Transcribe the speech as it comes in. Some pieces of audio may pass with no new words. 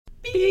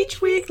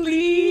Beach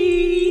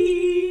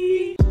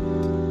Weekly.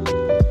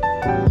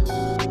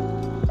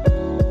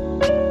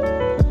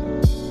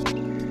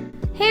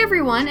 Hey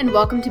everyone, and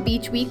welcome to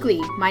Beach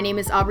Weekly. My name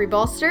is Aubrey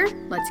Balster.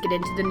 Let's get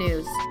into the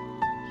news.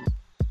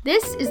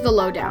 This is the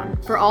lowdown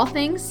for all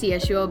things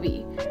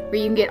CSULB, where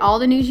you can get all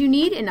the news you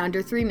need in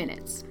under 3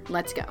 minutes.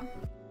 Let's go.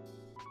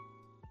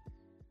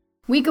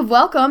 Week of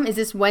Welcome is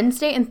this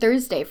Wednesday and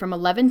Thursday from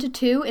 11 to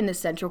 2 in the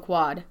Central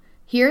Quad.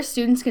 Here,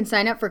 students can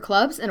sign up for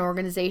clubs and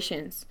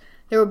organizations.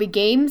 There will be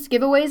games,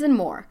 giveaways, and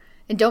more.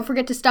 And don't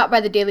forget to stop by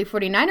the Daily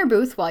 49er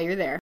booth while you're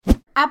there.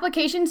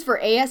 Applications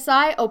for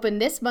ASI open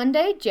this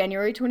Monday,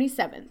 January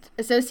 27th.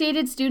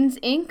 Associated Students,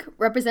 Inc.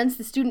 represents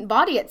the student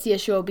body at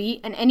CSULB,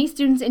 and any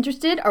students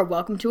interested are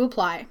welcome to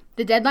apply.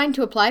 The deadline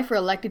to apply for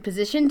elected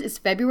positions is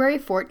February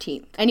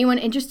 14th. Anyone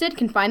interested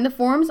can find the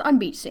forms on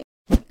BeachSync.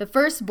 The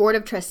first Board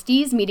of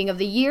Trustees meeting of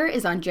the year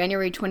is on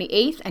January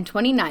 28th and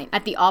 29th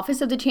at the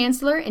Office of the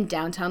Chancellor in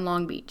downtown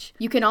Long Beach.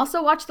 You can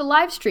also watch the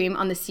live stream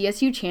on the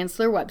CSU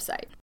Chancellor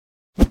website.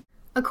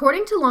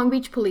 According to Long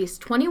Beach Police,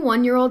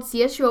 21-year-old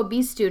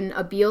CSULB student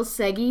Abil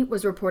Segi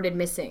was reported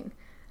missing.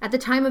 At the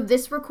time of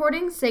this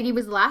recording, Segi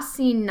was last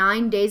seen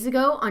 9 days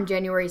ago on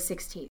January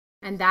 16th.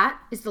 And that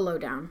is the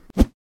lowdown.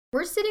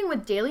 We're sitting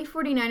with Daily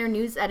 49er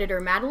news editor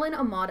Madeline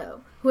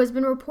Amato, who has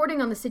been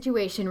reporting on the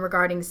situation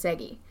regarding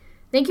Segi.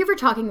 Thank you for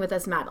talking with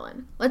us,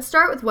 Madeline. Let's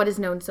start with what is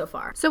known so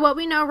far. So what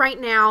we know right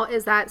now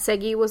is that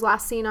Segi was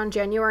last seen on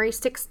January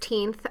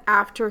 16th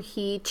after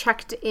he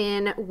checked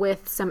in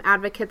with some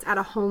advocates at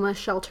a homeless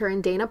shelter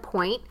in Dana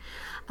Point.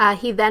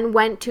 He then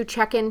went to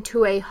check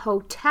into a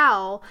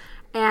hotel,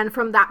 and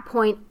from that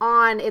point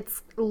on,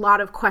 it's a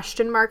lot of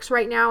question marks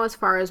right now as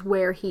far as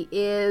where he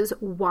is,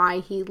 why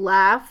he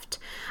left.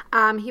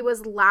 He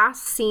was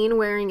last seen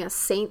wearing a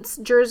Saints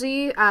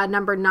jersey,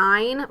 number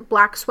 9,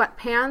 black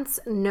sweatpants,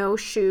 no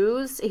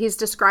shoes. He's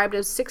described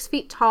as 6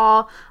 feet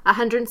tall,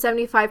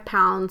 175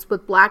 pounds,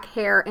 with black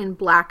hair and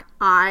black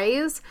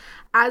eyes.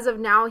 As of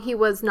now, he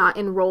was not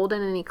enrolled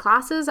in any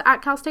classes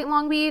at Cal State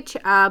Long Beach,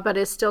 but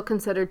is still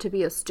considered to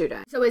be a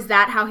student. So is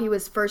that how he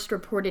was first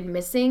reported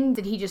missing?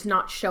 Did he just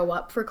not show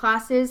up for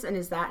classes, and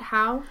is that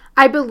how?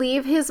 I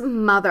believe his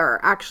mother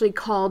actually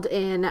called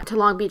in to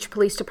Long Beach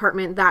Police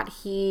Department that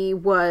he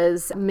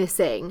was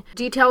missing.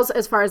 Details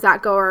as far as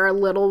that go are a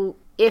little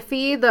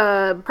iffy.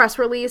 The press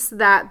release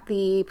that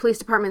the police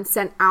department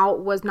sent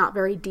out was not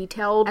very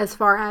detailed as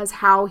far as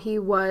how he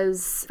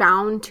was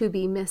found to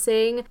be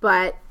missing,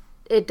 but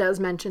it does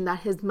mention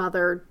that his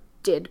mother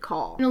did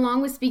call. And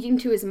along with speaking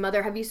to his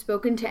mother, have you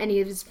spoken to any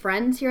of his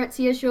friends here at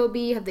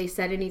CSULB? Have they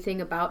said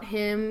anything about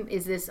him?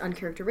 Is this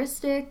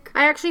uncharacteristic?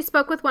 I actually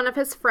spoke with one of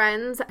his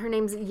friends. Her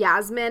name's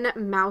Yasmin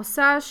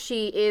Moussa.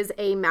 She is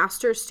a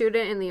master's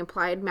student in the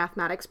applied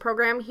mathematics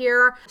program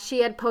here.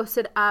 She had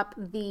posted up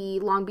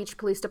the Long Beach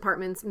Police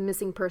Department's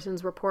missing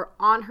persons report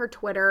on her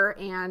Twitter,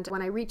 and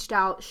when I reached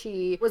out,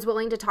 she was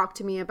willing to talk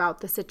to me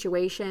about the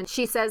situation.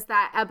 She says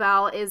that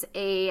Abel is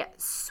a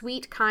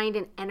sweet, kind,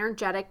 and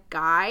energetic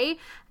guy.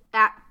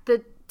 At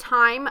the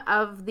time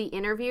of the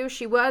interview,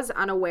 she was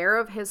unaware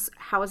of his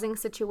housing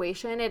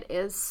situation. It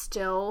is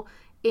still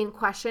in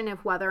question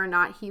of whether or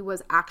not he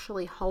was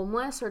actually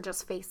homeless or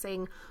just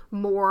facing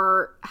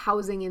more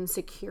housing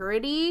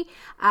insecurity.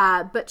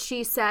 But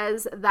she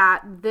says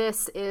that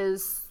this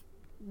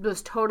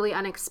was totally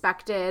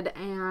unexpected,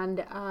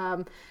 and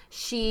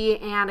she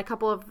and a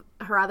couple of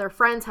her other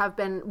friends have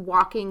been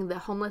walking the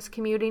homeless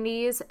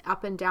communities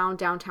up and down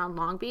downtown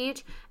Long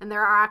Beach, and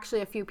there are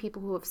actually a few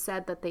people who have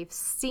said that they've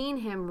seen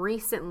him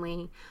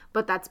recently,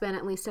 but that's been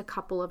at least a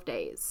couple of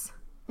days.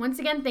 Once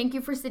again, thank you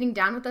for sitting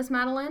down with us,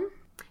 Madeline.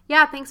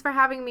 Yeah, thanks for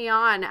having me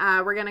on.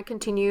 We're going to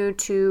continue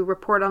to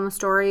report on the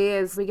story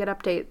as we get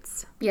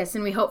updates. Yes,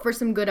 and we hope for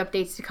some good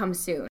updates to come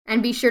soon.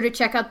 And be sure to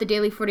check out the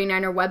Daily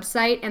 49er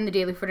website and the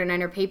Daily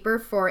 49er paper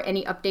for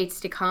any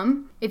updates to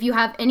come. If you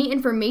have any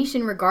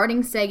information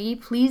regarding Segi,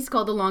 please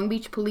call the Long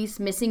Beach Police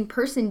Missing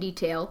Person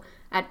Detail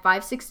at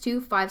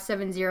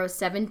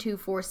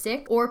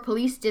 562-570-7246 or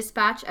Police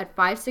Dispatch at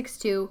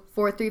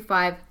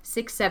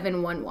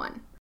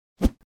 562-435-6711.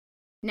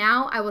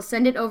 Now, I will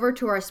send it over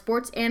to our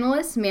sports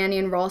analysts, Manny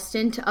and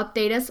Ralston, to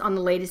update us on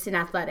the latest in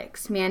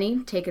athletics.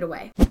 Manny, take it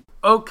away.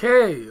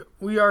 Okay,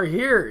 we are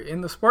here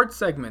in the sports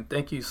segment.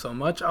 Thank you so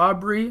much,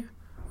 Aubrey.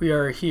 We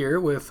are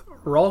here with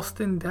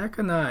Ralston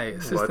Dakanai,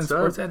 assistant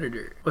sports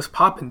editor. What's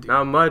poppin', dude?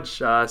 Not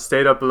much.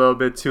 Stayed up a little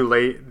bit too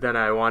late than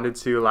I wanted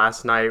to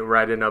last night,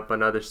 writing up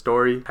another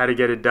story. Had to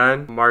get it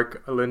done.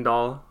 Mark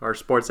Lindahl, our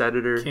sports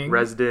editor,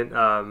 resident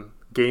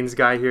games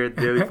guy here at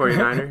the Daily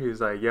 49er, he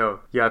was like, yo,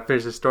 you gotta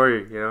finish the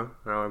story, or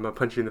I'm gonna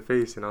punch you in the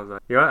face. And I was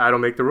like, I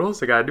don't make the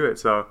rules, I gotta do it.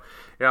 So,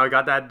 I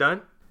got that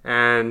done.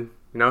 And,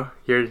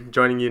 here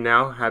joining you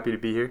now, happy to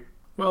be here.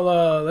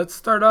 Well, let's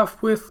start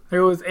off with,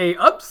 there was a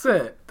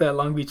upset that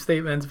Long Beach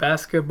State men's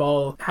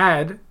basketball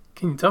had.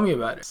 Can you tell me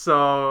about it?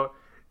 So,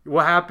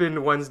 what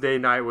happened Wednesday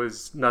night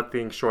was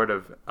nothing short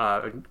of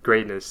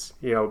greatness,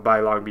 by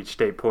Long Beach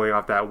State pulling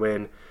off that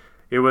win.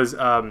 It was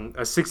a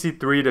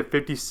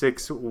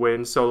 63-56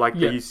 win. So like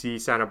the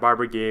UC Santa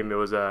Barbara game, it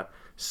was a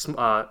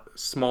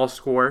small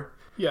score.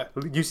 Yeah.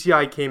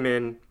 UCI came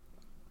in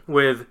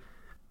with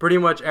pretty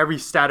much every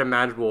stat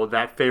imaginable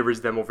that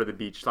favors them over the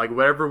beach. Like,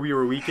 whatever we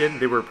were weak in,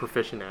 they were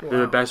proficient at. Wow. They're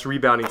the best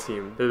rebounding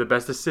team. They're the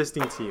best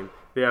assisting team.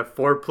 They have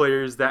 4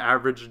 players that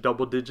average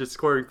double-digit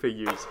scoring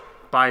figures.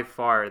 By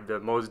far, the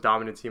most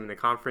dominant team in the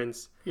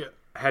conference. Yeah.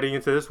 Heading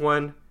into this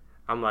one,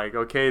 I'm like,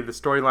 okay, the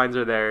storylines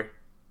are there.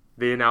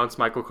 They announced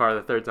Michael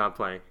Carter III's not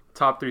playing.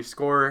 Top 3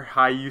 scorer,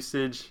 high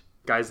usage,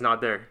 guy's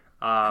not there.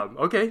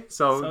 Okay,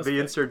 so they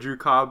insert Drew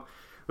Cobb.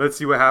 Let's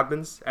see what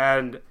happens.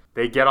 And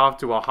they get off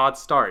to a hot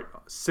start.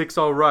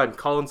 6-0 run.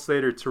 Colin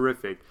Slater,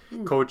 terrific.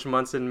 Coach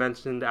Munson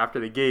mentioned after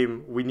the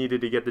game, we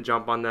needed to get the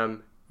jump on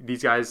them.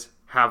 These guys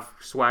have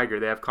swagger.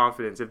 They have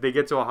confidence. If they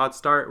get to a hot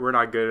start, we're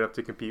not good enough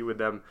to compete with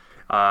them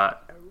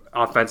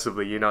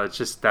offensively. You know, that's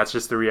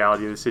just the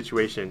reality of the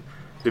situation.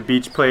 The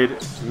Beach played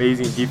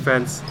amazing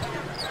defense.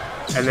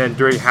 And then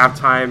during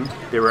halftime,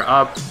 they were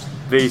up.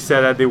 They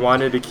said that they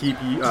wanted to keep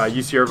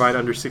UC Irvine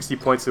under 60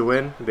 points to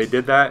win. They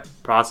did that.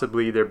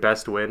 Possibly their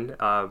best win,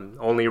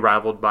 only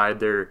rivaled by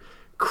their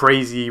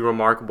crazy,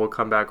 remarkable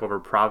comeback over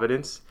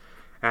Providence.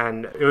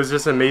 And it was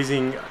just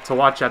amazing to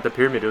watch at the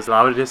Pyramid. It was the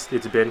loudest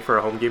it's been for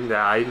a home game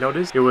that I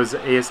noticed. It was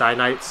ASI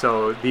night,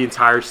 so the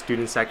entire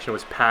student section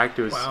was packed.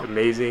 It was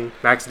amazing.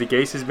 Max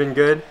DeGase has been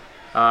good.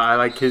 I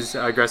like his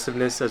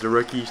aggressiveness as a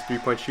rookie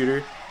three-point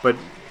shooter. But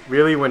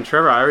really, when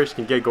Trevor Irish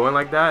can get going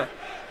like that,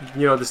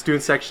 you know, the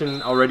student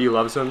section already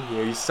loves him. You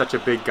know, he's such a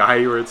big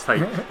guy where it's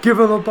like, give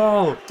him the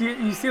ball.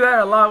 You see that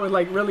a lot with,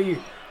 like, really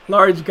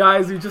large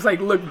guys who just, like,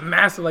 look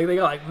massive. Like, they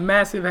got, like,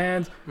 massive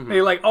hands. Mm-hmm.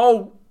 They, like,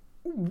 all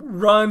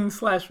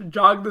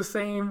run/jog the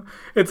same.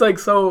 It's, like,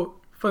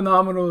 so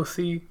phenomenal to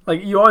see.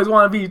 Like, you always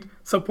want to be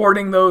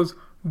supporting those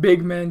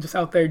big men just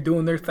out there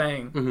doing their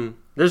thing. Mm-hmm.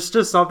 There's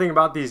just something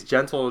about these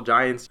gentle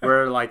giants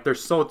where, like, they're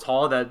so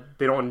tall that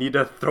they don't need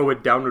to throw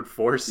it down with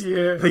force.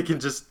 Yeah. They can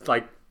just,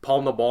 like,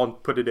 palm the ball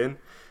and put it in.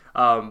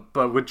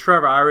 But with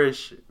Trevor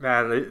Irish,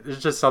 man, it's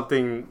just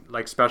something,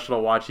 like, special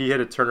to watch. He hit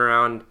a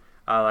turnaround.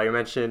 Like I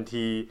mentioned,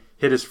 he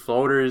hit his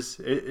floaters.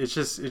 It's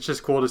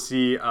just cool to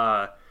see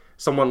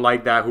someone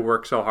like that who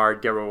works so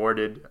hard get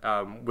rewarded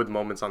with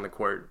moments on the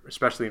court,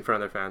 especially in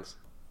front of their fans.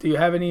 Do you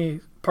have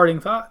any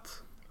parting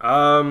thoughts?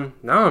 No,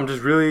 I'm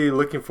just really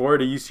looking forward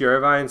to UC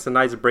Irvine. It's a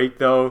nice break,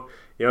 though.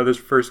 You know, this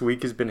first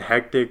week has been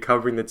hectic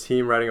covering the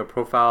team, writing a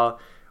profile.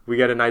 We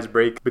get a nice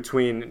break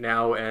between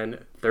now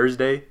and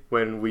Thursday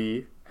when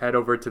we head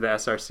over to the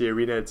SRC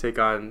Arena to take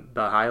on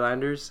the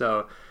Highlanders.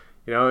 So,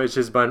 you know, it's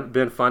just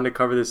been fun to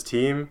cover this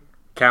team.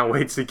 Can't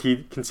wait to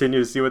continue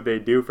to see what they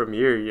do from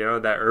here. You know,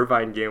 that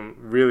Irvine game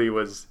really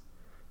was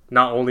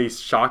not only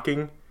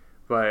shocking,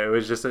 but it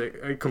was just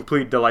a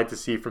complete delight to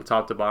see from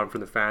top to bottom,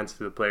 from the fans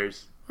to the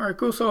players. All right,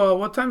 cool. So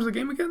what time's the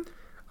game again?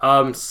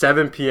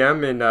 7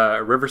 p.m. in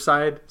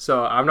Riverside.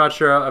 So I'm not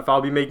sure if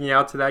I'll be making it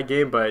out to that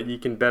game, but you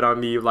can bet on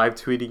me live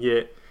tweeting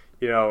it,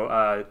 you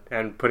know,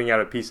 and putting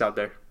out a piece out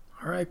there.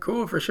 All right,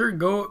 cool. For sure.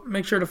 Go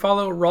make sure to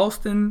follow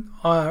Ralston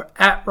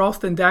at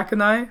Ralston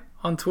Dakanai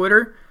on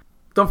Twitter.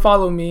 Don't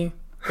follow me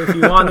if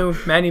you want to.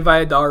 Manny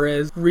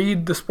Valladares.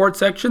 Read the sports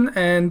section,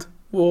 and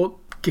we'll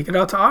kick it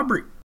out to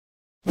Aubrey.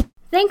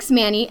 Thanks,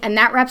 Manny. And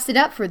that wraps it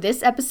up for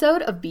this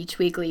episode of Beach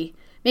Weekly.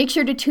 Make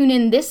sure to tune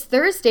in this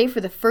Thursday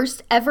for the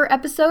first ever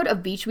episode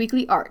of Beach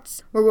Weekly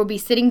Arts, where we'll be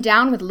sitting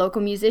down with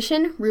local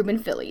musician Ruben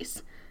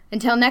Phillies.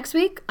 Until next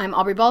week, I'm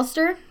Aubrey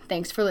Balster.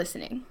 Thanks for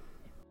listening.